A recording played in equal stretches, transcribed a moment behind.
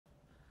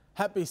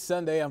Happy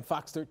Sunday. I'm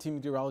Fox 13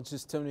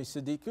 meteorologist Tony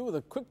Sadiku with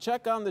a quick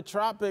check on the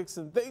tropics,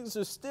 and things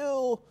are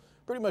still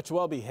pretty much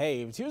well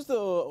behaved. Here's the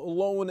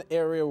lone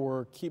area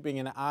we're keeping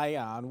an eye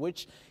on,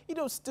 which,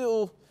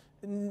 still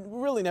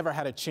really never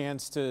had a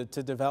chance to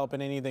develop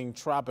in anything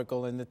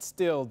tropical, and it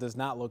still does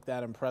not look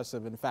that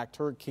impressive. In fact,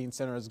 Hurricane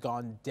Center has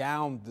gone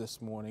down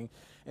this morning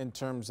in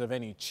terms of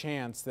any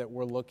chance that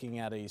we're looking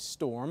at a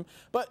storm.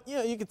 But,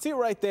 you can see it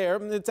right there.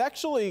 It's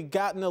actually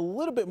gotten a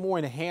little bit more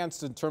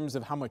enhanced in terms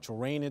of how much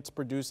rain it's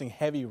producing.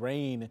 Heavy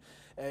rain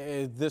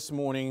this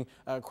morning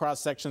across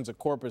sections of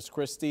Corpus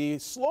Christi.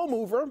 Slow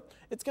mover.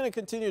 It's going to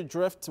continue to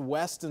drift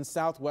west and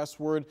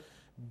southwestward.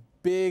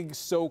 Big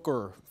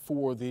soaker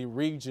for the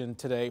region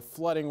today.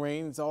 Flooding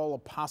rains all a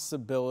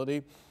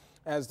possibility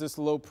as this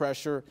low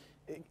pressure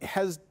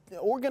has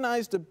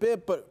organized a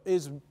bit but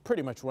is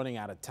pretty much running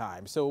out of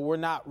time. So we're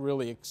not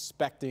really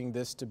expecting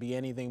this to be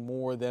anything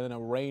more than a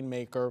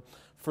rainmaker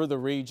for the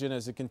region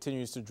as it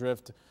continues to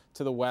drift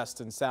to the west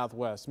and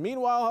southwest.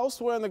 Meanwhile,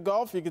 elsewhere in the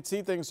Gulf, you can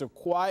see things are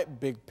quiet.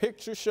 Big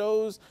picture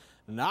shows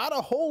not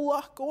a whole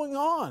lot going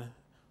on,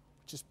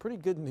 which is pretty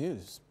good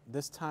news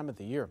this time of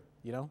the year.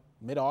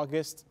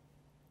 Mid-August.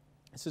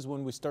 This is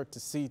when we start to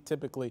see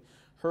typically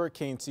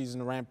hurricane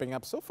season ramping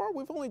up. So far,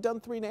 we've only done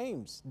 3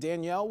 names.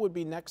 Danielle would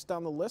be next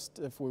on the list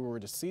if we were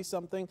to see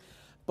something,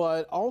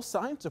 but all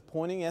signs are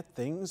pointing at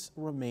things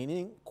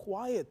remaining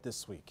quiet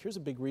this week. Here's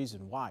a big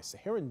reason why.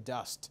 Saharan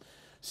dust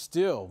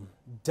still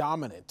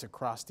dominant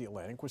across the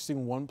Atlantic. We're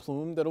seeing one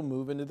plume that'll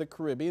move into the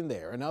Caribbean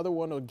there. Another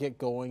one will get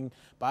going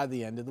by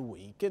the end of the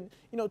week. And,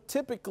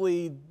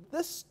 typically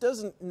this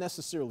doesn't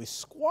necessarily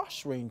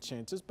squash rain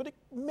chances, but it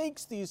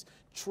makes these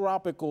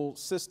tropical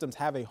systems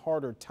have a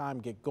harder time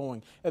get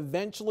going.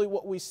 Eventually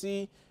what we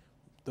see,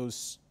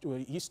 those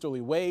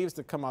easterly waves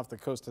that come off the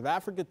coast of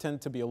Africa tend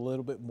to be a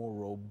little bit more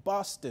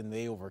robust and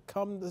they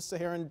overcome the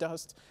Saharan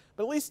dust.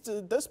 But at least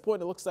at this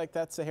point, it looks like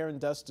that Saharan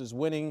dust is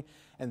winning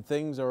and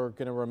things are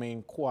going to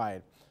remain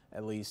quiet,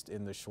 at least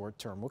in the short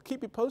term. We'll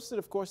keep you posted,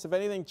 of course, if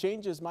anything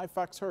changes,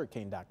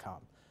 myfoxhurricane.com.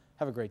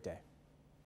 Have a great day.